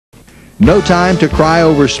No time to cry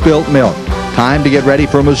over spilt milk. Time to get ready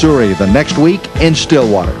for Missouri the next week in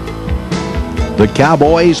Stillwater. The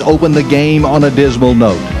Cowboys open the game on a dismal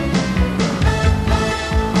note.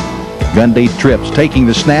 Gundy trips, taking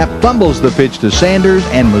the snap, fumbles the pitch to Sanders,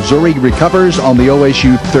 and Missouri recovers on the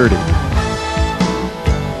OSU 30.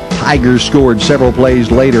 Tigers scored several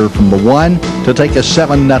plays later from the 1 to take a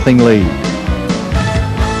 7-0 lead.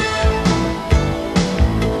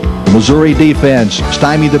 The Missouri defense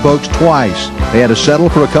stymied the Pokes twice. They had to settle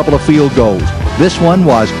for a couple of field goals. This one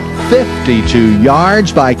was 52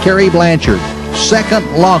 yards by Kerry Blanchard, second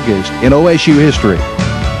longest in OSU history.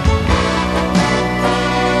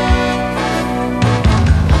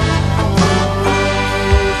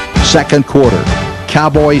 Second quarter,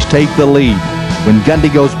 Cowboys take the lead when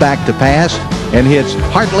Gundy goes back to pass and hits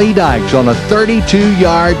Hartley Dykes on a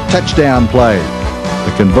 32-yard touchdown play.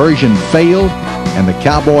 The conversion failed, and the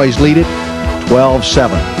Cowboys lead it 12-7.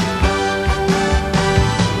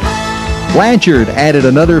 Blanchard added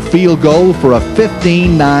another field goal for a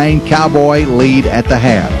 15-9 Cowboy lead at the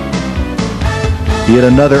half. He had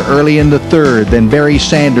another early in the third, then Barry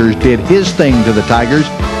Sanders did his thing to the Tigers,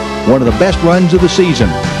 one of the best runs of the season.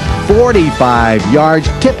 45 yards,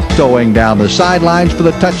 tiptoeing down the sidelines for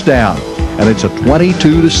the touchdown, and it's a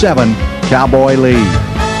 22-7 Cowboy lead.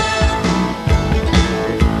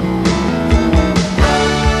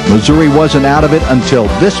 Missouri wasn't out of it until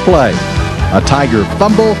this play. A Tiger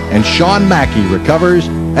fumble, and Sean Mackey recovers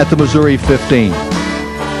at the Missouri 15.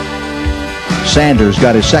 Sanders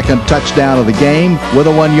got his second touchdown of the game with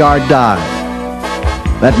a 1-yard dive.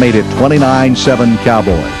 That made it 29-7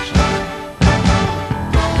 Cowboys.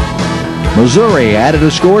 Missouri added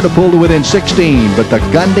a score to pull to within 16, but the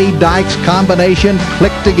Gundy-Dykes combination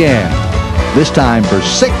clicked again. This time for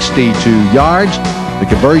 62 yards. The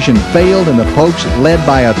conversion failed, and the Pokes led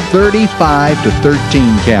by a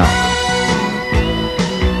 35-13 count.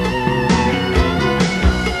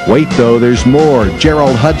 Wait, though, there's more.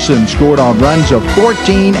 Gerald Hudson scored on runs of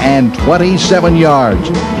 14 and 27 yards.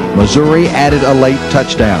 Missouri added a late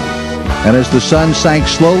touchdown. And as the sun sank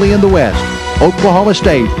slowly in the west, Oklahoma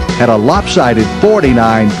State had a lopsided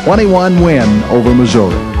 49-21 win over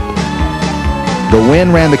Missouri. The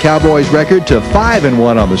win ran the Cowboys' record to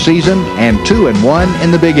 5-1 on the season and 2-1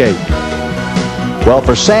 in the Big 8. Well,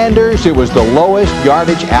 for Sanders, it was the lowest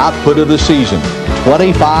yardage output of the season.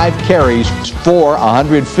 25 carries for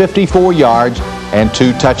 154 yards and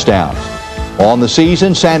 2 touchdowns. On the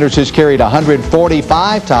season, Sanders has carried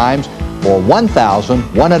 145 times for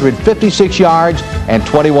 1,156 yards and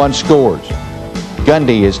 21 scores.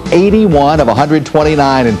 Gundy is 81 of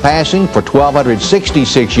 129 in passing for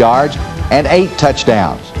 1,266 yards and 8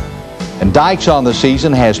 touchdowns. And Dykes on the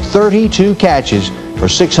season has 32 catches for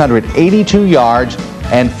 682 yards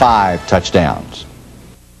and 5 touchdowns.